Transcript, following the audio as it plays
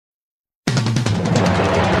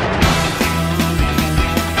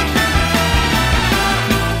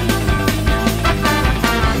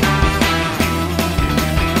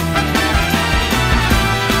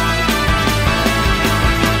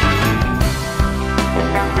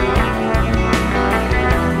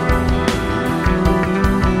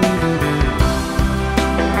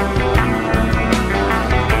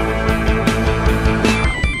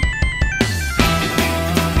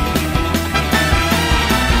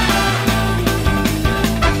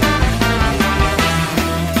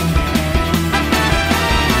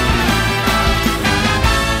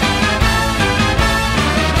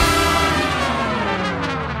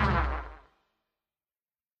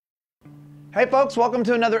Hey folks, welcome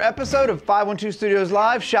to another episode of 512 Studios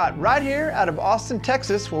Live, shot right here out of Austin,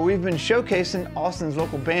 Texas, where we've been showcasing Austin's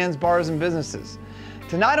local bands, bars, and businesses.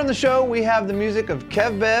 Tonight on the show, we have the music of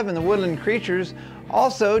Kev Bev and the Woodland Creatures.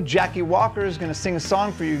 Also, Jackie Walker is going to sing a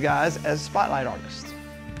song for you guys as spotlight artist.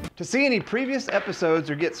 To see any previous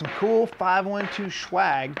episodes or get some cool 512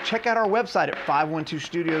 swag, check out our website at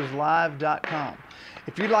 512studioslive.com.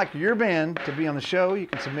 If you'd like your band to be on the show, you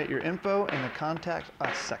can submit your info in the Contact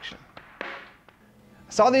Us section. I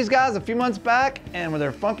saw these guys a few months back, and with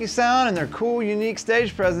their funky sound and their cool, unique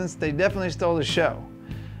stage presence, they definitely stole the show.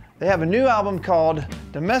 They have a new album called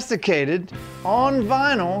Domesticated on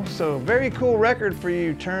vinyl, so a very cool record for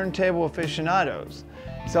you turntable aficionados.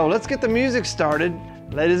 So let's get the music started.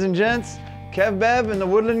 Ladies and gents, Kev Bev and the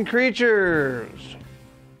Woodland Creatures.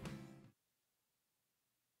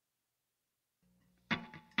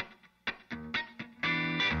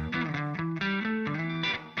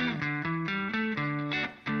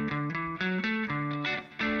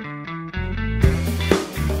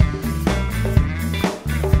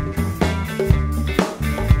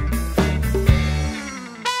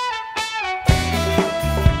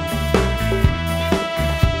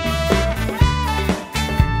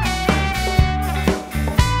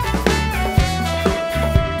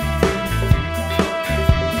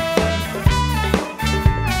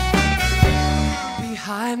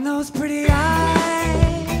 Behind those pretty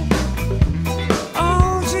eyes,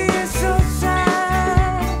 oh gee, it's so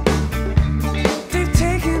sad. They've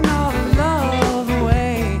taken all the love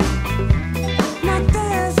away. Now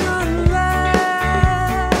there's none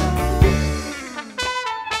left.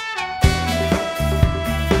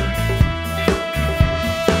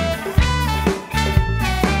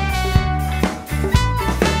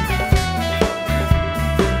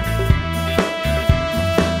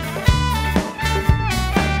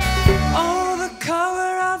 Oh, the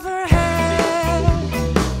color of her hair,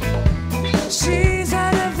 she's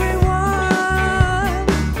had everyone.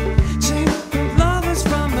 Changed from lovers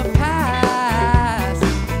from the past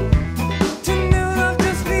to new love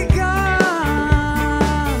just begun.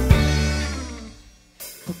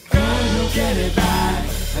 But girl, you'll get it back.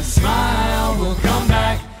 That smile will come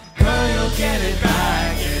back. Girl, you'll get it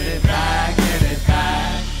back, get it back, get it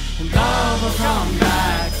back. And love will come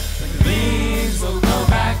back. The leaves will go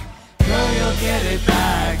back. Girl, you'll get it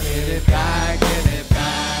back, get it back, get it back.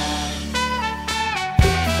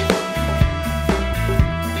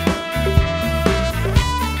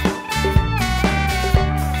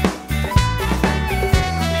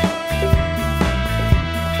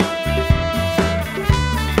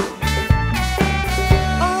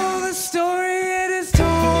 Oh, the story it is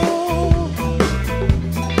told,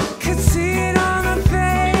 could see it on her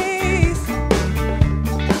face.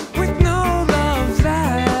 With no love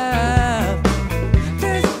left,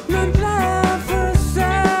 there's none left for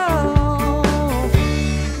herself.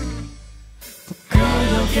 But girl,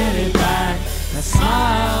 you'll get it back. That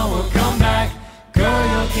smile will come back. Girl,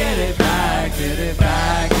 you'll get it back, get it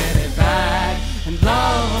back, get it back. And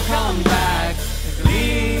love will come back. The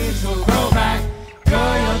leaves will grow back.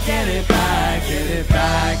 Girl, you'll get it back, get it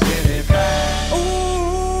back, get it back. Ooh.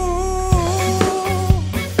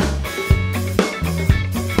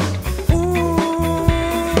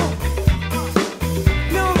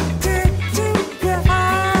 No tear to your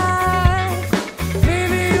eyes,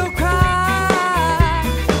 baby, you'll cry.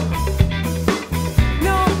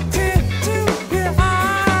 No tear to your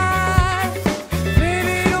eyes,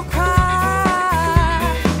 baby, you'll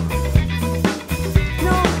cry.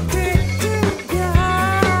 No tear to your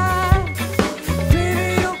eyes, baby,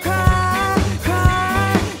 you'll cry,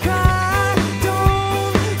 cry, cry.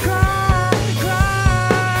 Don't cry, cry.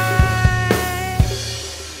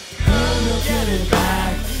 Girl, you'll get it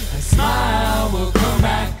back. That smile will come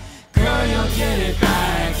back. Girl, you'll get it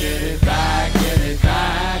back, get it back, get it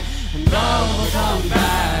back. And love will come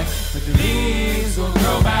back. But the leaves will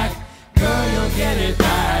grow back. Girl, you'll get it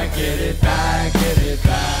back, get it back, get it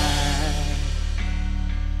back.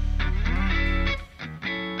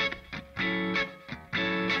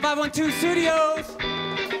 512 Studios,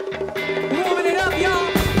 warming it up, y'all.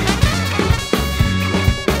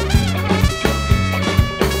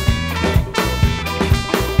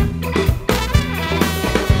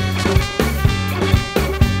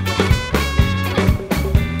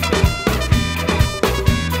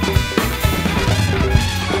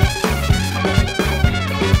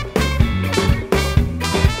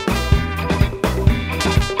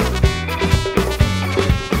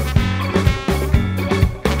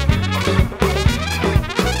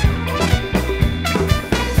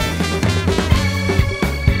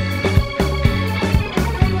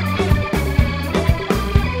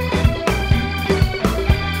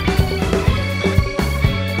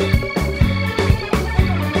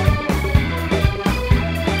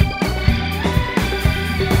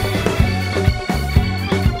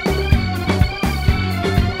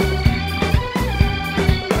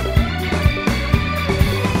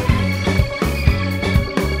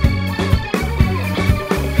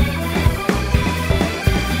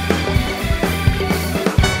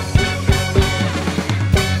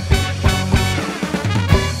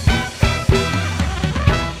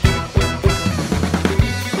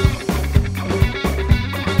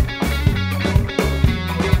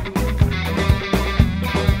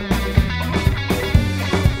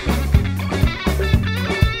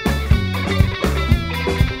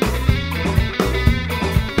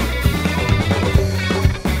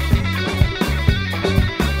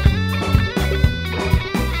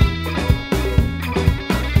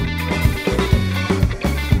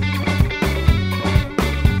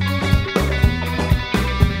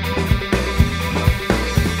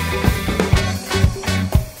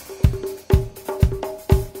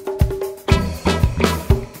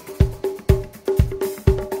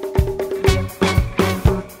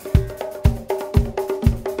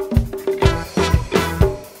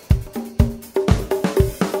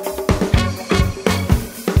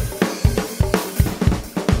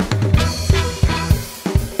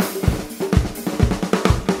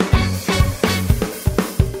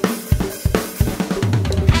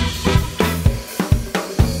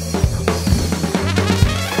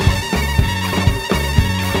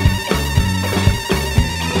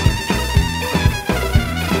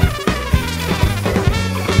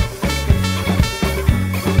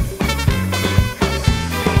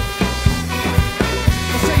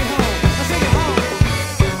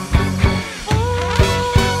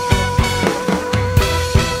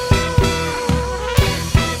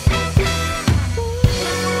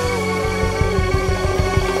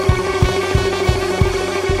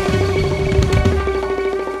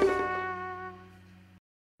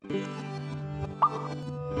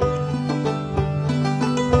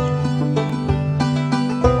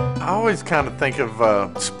 kind of think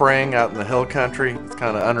of spring out in the hill country. It's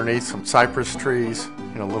kind of underneath some cypress trees.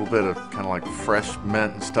 You know, a little bit of kind of like fresh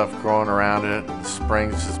mint and stuff growing around it. The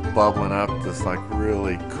spring's just bubbling up this like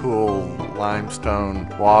really cool limestone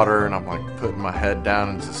water, and I'm like putting my head down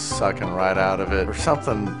and just sucking right out of it. There's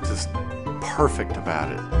something just perfect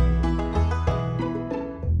about it.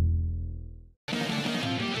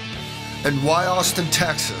 And why Austin,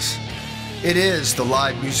 Texas? It is the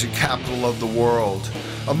live music capital of the world,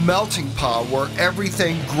 a melting pot where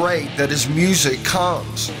everything great that is music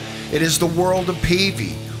comes. It is the world of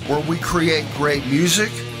Peavey, where we create great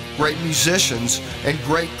music, great musicians, and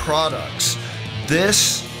great products.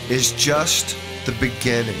 This is just the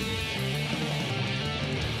beginning.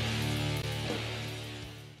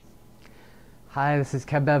 Hi, this is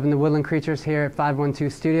Kev Bev and the Woodland Creatures here at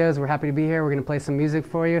 512 Studios. We're happy to be here. We're going to play some music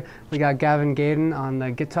for you. We got Gavin Gaden on the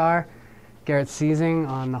guitar, Garrett Seizing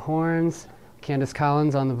on the horns, Candace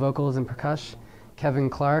Collins on the vocals and percussion, Kevin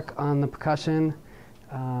Clark on the percussion.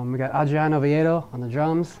 We got Adriano Viedo on the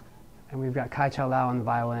drums, and we've got Kai Chao Lau on the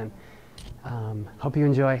violin. Hope you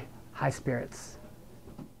enjoy High Spirits.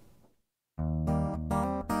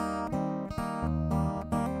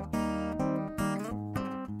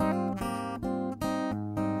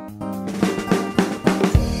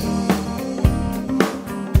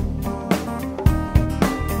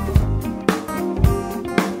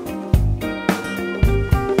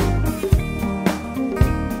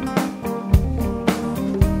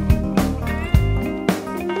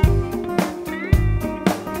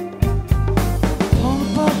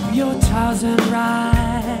 And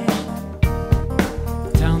ride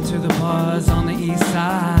down to the bars on the east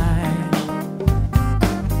side.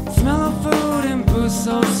 Smell of food and booze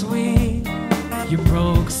so sweet. You're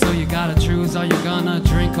broke, so you gotta choose all you're gonna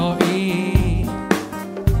drink or eat.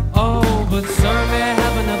 Oh, but sir, may I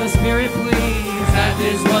have another spirit, please? That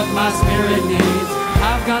is what my spirit needs.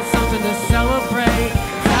 I've got something to celebrate.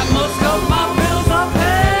 That most of my bills are paid.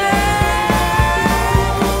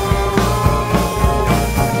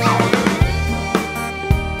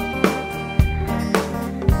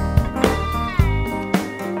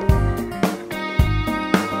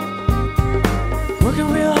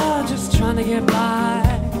 To get by.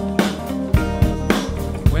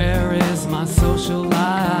 Where is my social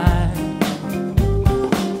life?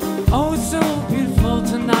 Oh, it's so beautiful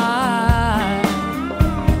tonight.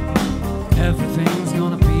 Everything's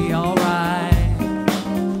gonna be alright.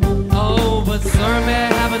 Oh, but sir, may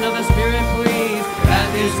I have another spirit, please?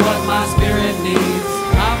 That is what my spirit needs.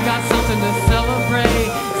 I've got something to celebrate.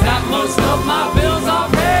 That most of my bills are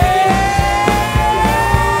paid.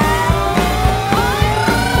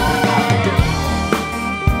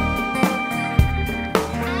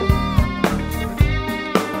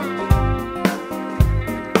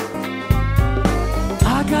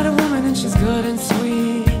 She's good and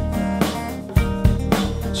sweet.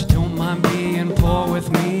 She don't mind being poor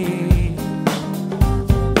with me.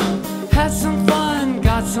 Had some fun,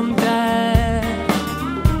 got some debt.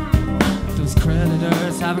 Those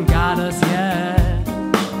creditors haven't got us yet.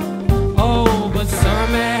 Oh, but sir,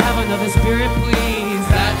 may I have another spirit, please?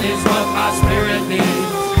 That is what my spirit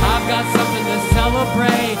needs. I've got something to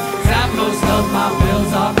celebrate. That most of my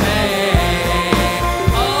bills are paid.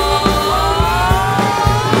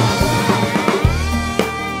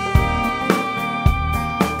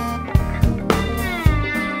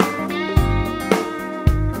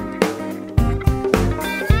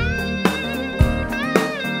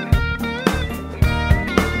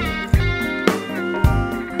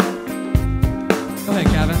 Go ahead,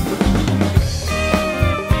 Gavin.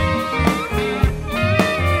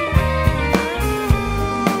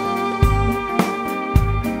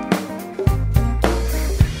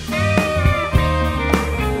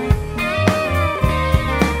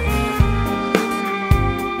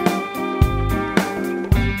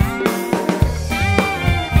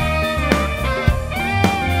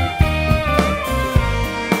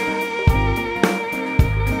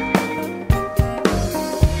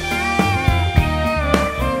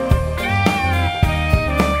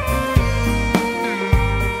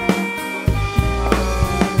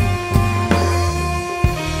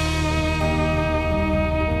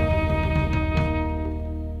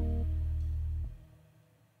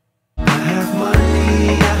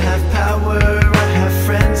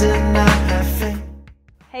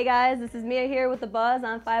 Hey guys, this is Mia here with The Buzz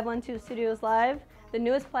on 512 Studios Live, the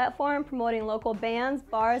newest platform promoting local bands,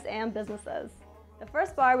 bars, and businesses. The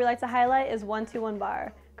first bar we like to highlight is 121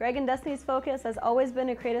 Bar. Greg and Destiny's focus has always been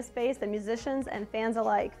to create a space that musicians and fans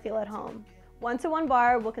alike feel at home. 121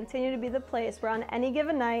 Bar will continue to be the place where on any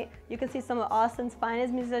given night you can see some of Austin's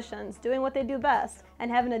finest musicians doing what they do best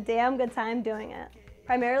and having a damn good time doing it.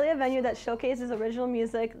 Primarily a venue that showcases original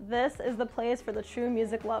music, this is the place for the true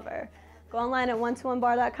music lover. Go online at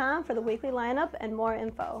 121bar.com for the weekly lineup and more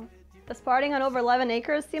info. Does partying on over 11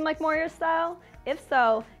 acres seem like more your style? If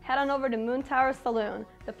so, head on over to Moon Tower Saloon,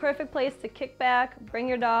 the perfect place to kick back, bring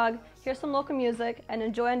your dog, hear some local music, and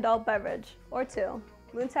enjoy an adult beverage, or two.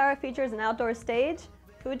 Moon Tower features an outdoor stage,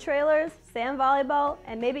 food trailers, sand volleyball,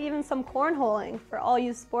 and maybe even some cornholing for all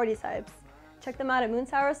you sporty types. Check them out at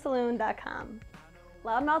moontowersaloon.com.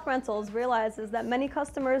 Loudmouth Rentals realizes that many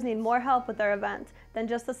customers need more help with their event than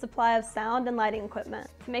just a supply of sound and lighting equipment.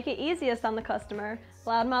 To make it easiest on the customer,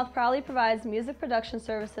 Loudmouth proudly provides music production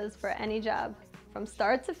services for any job. From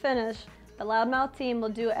start to finish, the Loudmouth team will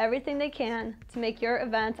do everything they can to make your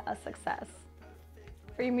event a success.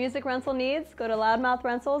 For your music rental needs, go to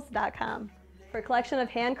loudmouthrentals.com. For a collection of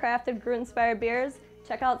handcrafted Groot-inspired beers,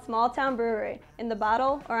 check out Small Town Brewery in the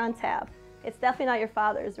bottle or on tap. It's definitely not your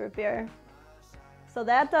father's root beer. So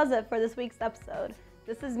that does it for this week's episode.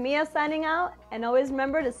 This is Mia signing out, and always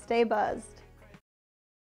remember to stay buzzed.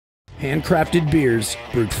 Handcrafted beers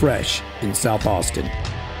brewed fresh in South Austin.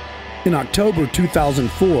 In October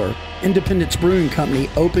 2004, Independence Brewing Company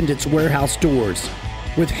opened its warehouse doors.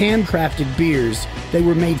 With handcrafted beers, they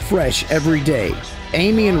were made fresh every day.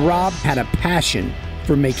 Amy and Rob had a passion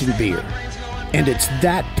for making beer. And it's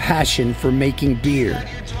that passion for making beer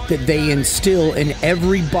that they instill in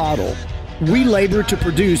every bottle. We labor to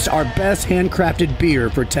produce our best handcrafted beer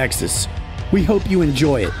for Texas. We hope you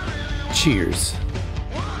enjoy it. Cheers.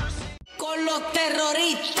 Con los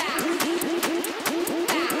terroristas.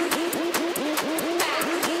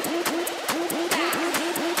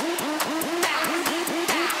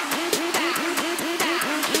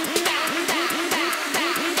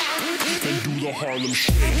 Harlem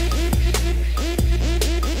Shake.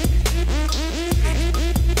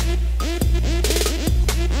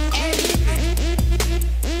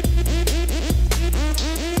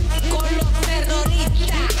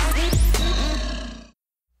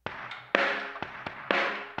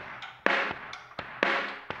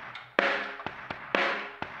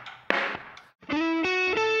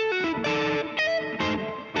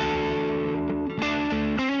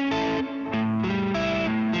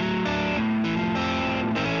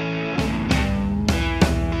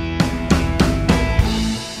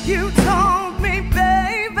 You told me,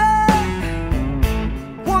 baby,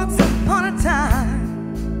 once upon a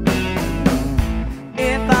time,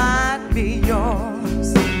 if I'd be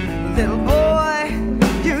yours, little boy,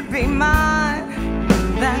 you'd be mine.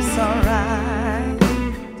 That's alright.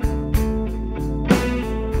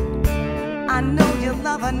 I know you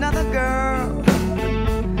love another girl.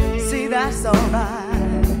 See, that's alright.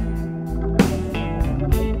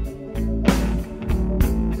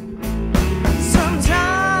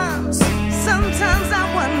 Sometimes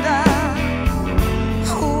I wonder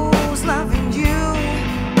who's loving you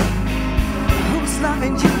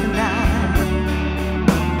now.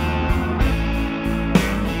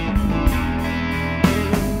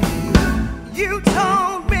 You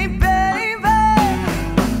told me, baby,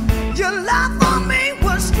 your love for me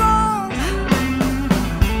was strong.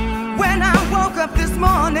 When I woke up this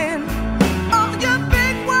morning, all your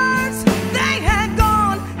big words, they had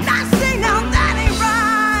gone. Now see, now that ain't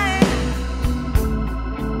right.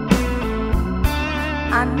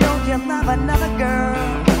 I know you love another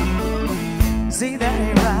girl. See, that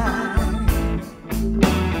ain't right.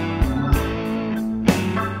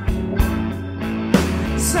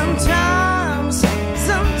 Sometimes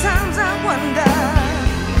I wonder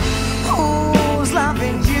who's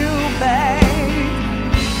loving you, babe.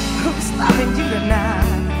 Who's loving you tonight?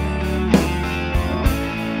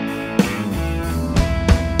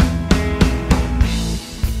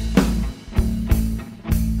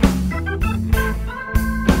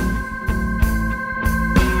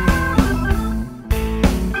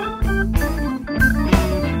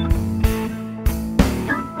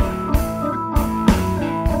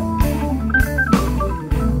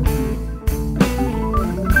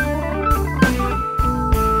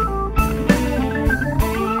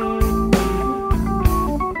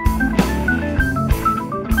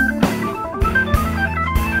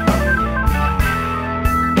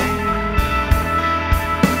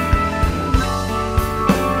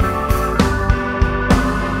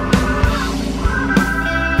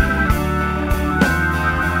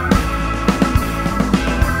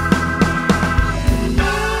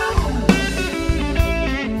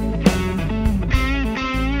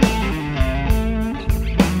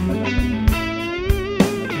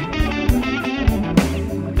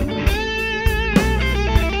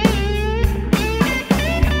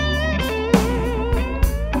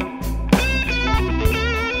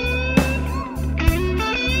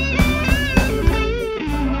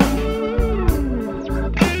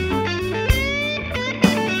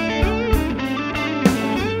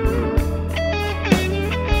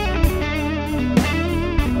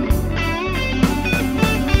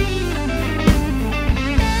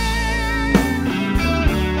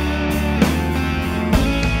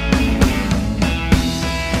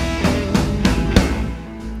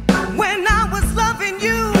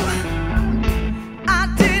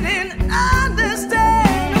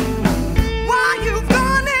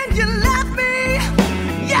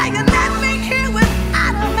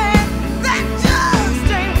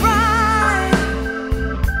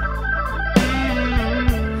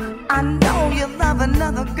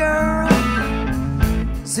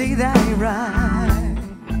 See that ain't right.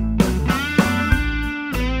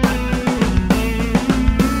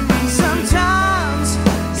 Sometimes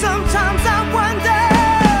I wonder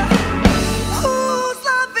who's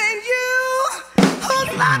loving you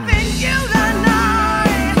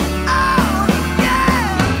tonight. Oh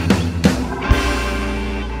yeah.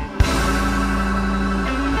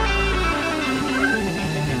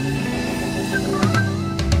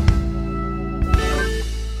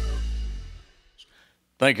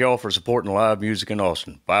 Thank you all for supporting live music in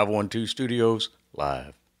Austin. 512 Studios,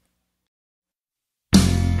 live.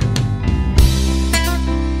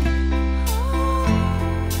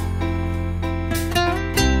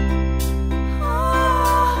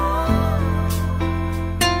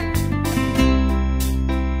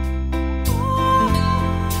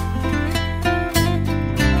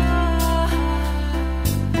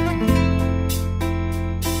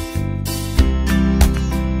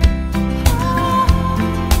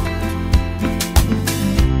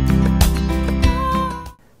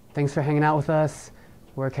 Thanks for hanging out with us.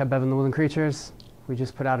 We're Kev Bev and the Woodland Creatures. We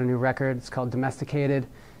just put out a new record. It's called Domesticated.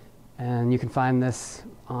 And you can find this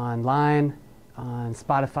online, on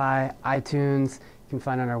Spotify, iTunes. You can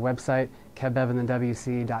find it on our website,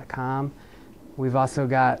 kevbevanthewc.com. We've also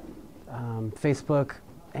got Facebook,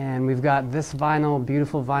 and we've got this vinyl,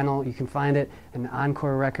 beautiful vinyl. You can find it in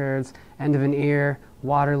Encore Records, End of an Ear,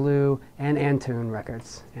 Waterloo, and Antune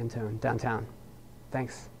Records, Antune, downtown.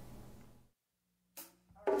 Thanks.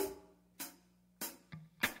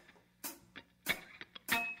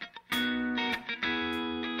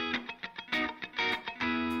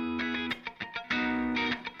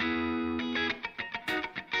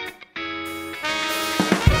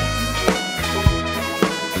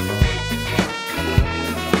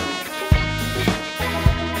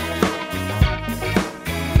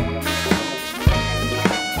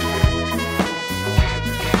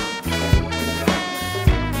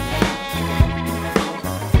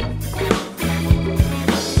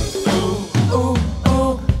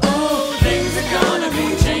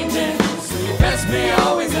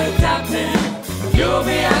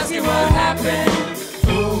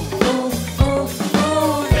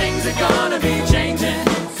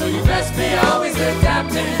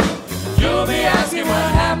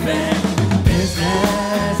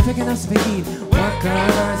 Picking up speed,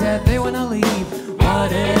 workers, yeah, they wanna leave.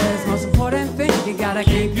 What is most important thing? You gotta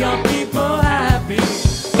keep your people happy.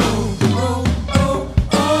 Things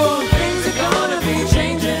are gonna be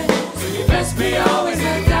changing, so you best be always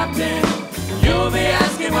adapting. You'll be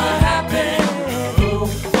asking what happened.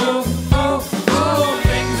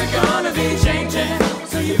 Things are gonna be changing,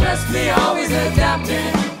 so you best be always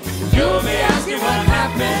adapting. You'll be asking what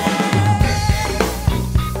happened.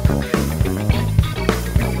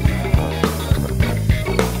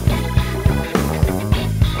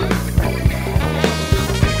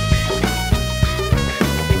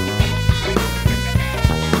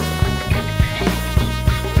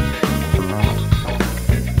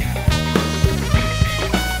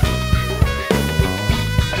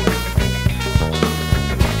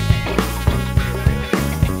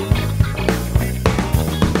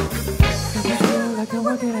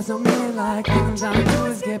 There's no meaning like all I'm trying to do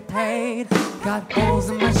is get paid. Got holes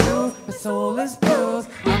in my shoes, my soul is bruised.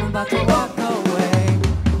 I'm about to walk away.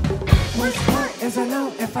 What's what is I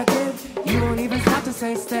know if I did, you won't even have to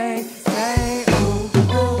say stay, stay. Things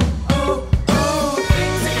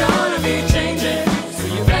are gonna be changing, so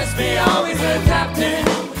you best be always adapting.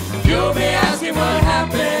 You'll be asking what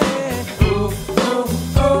happened.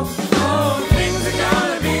 Things are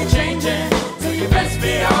gonna be changing, so you best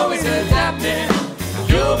be always adapting.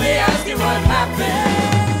 You'll be asking what happened.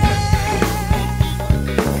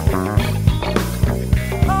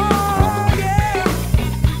 Oh, yeah.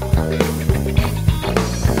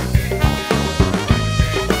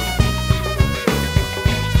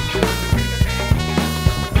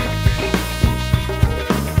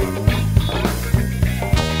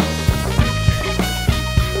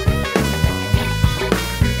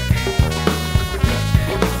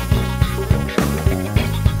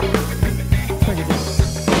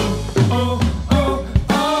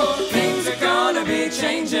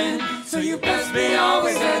 So you best be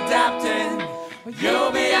always adapting.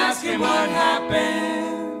 You'll be asking what happened.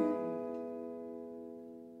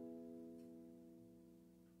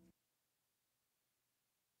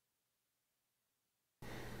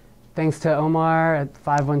 Thanks to Omar at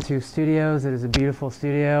 512 Studios. It is a beautiful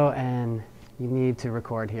studio, and you need to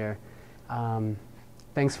record here.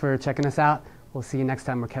 Thanks for checking us out. We'll see you next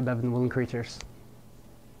time. We're Kev Bev and the Woodland Creatures.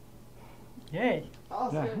 Yay.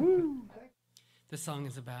 Awesome. Yeah. This song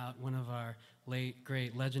is about one of our late,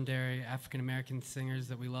 great, legendary African-American singers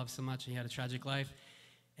that we love so much. He had a tragic life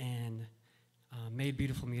and made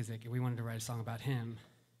beautiful music, and we wanted to write a song about him.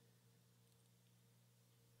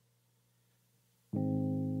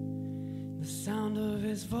 The sound of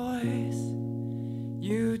his voice,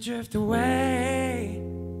 you drift away.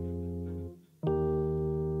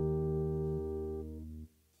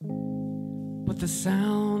 But the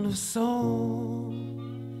sound of soul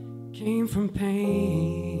came from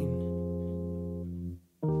pain.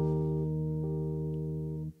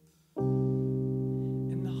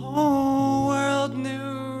 And the whole world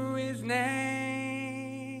knew his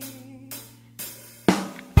name.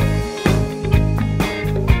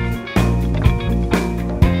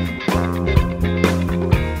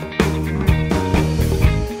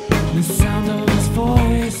 The sound of his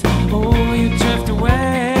voice, oh, you drift away.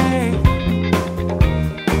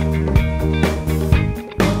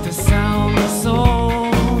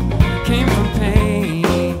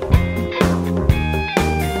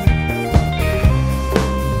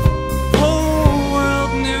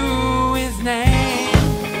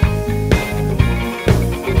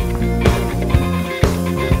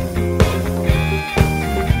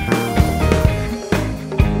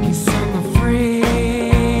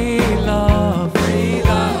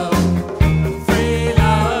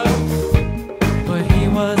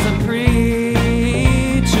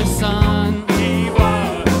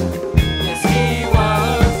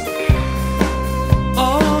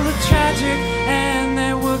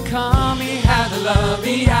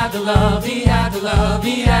 He had the love, he had the love,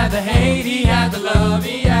 he had the hate, he had the love,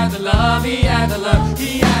 he had the love, he had the love,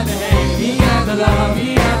 he had the hate, he had the love,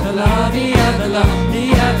 he had the love, he had the love, he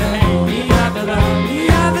had the hate, he had the love, he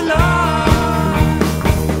had the love.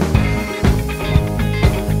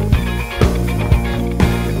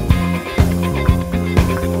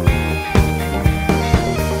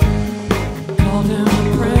 Called him a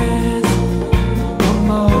prince of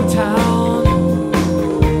Motown.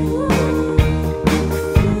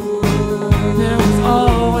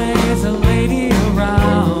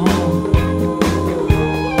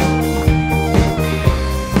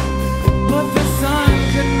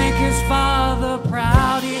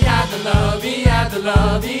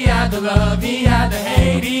 Love, he had the love, he had the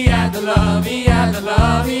hate, he had the love, he had the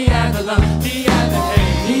love, he had the love, he had the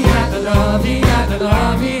hate, he had the love, he had the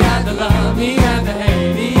love, he had the love, he had the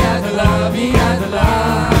hate, he had the love, he had the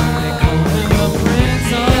love. They called him the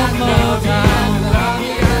Prince of Motown.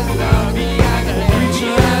 He had the love, he had the hate,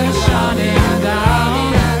 preacher shot him down.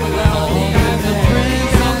 He had the love, he had the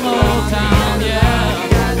Prince of Motown, yeah.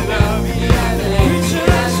 He had the love, he had the hate, preacher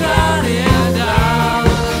shot him down.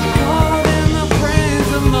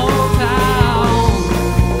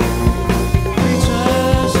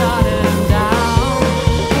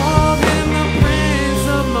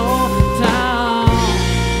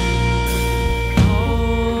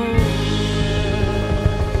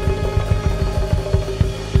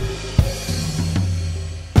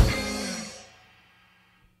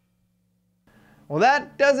 Well,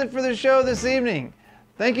 that does it for the show this evening.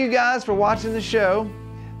 Thank you guys for watching the show.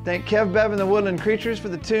 Thank Kev Bev and the Woodland Creatures for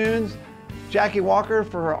the tunes, Jackie Walker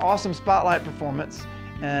for her awesome spotlight performance,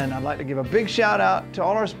 and I'd like to give a big shout out to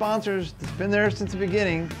all our sponsors that's been there since the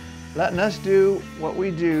beginning, letting us do what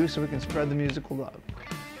we do so we can spread the musical love.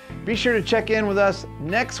 Be sure to check in with us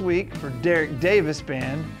next week for Derek Davis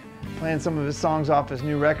Band, playing some of his songs off his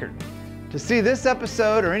new record. To see this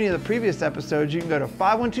episode or any of the previous episodes, you can go to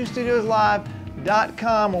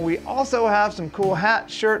 512studioslive.com, where we also have some cool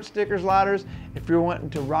hats, shirts, stickers, lighters if you're wanting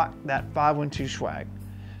to rock that 512 swag.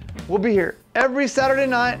 We'll be here every Saturday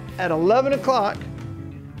night at 11 o'clock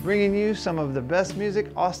bringing you some of the best music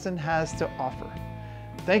Austin has to offer.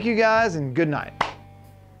 Thank you guys and good night.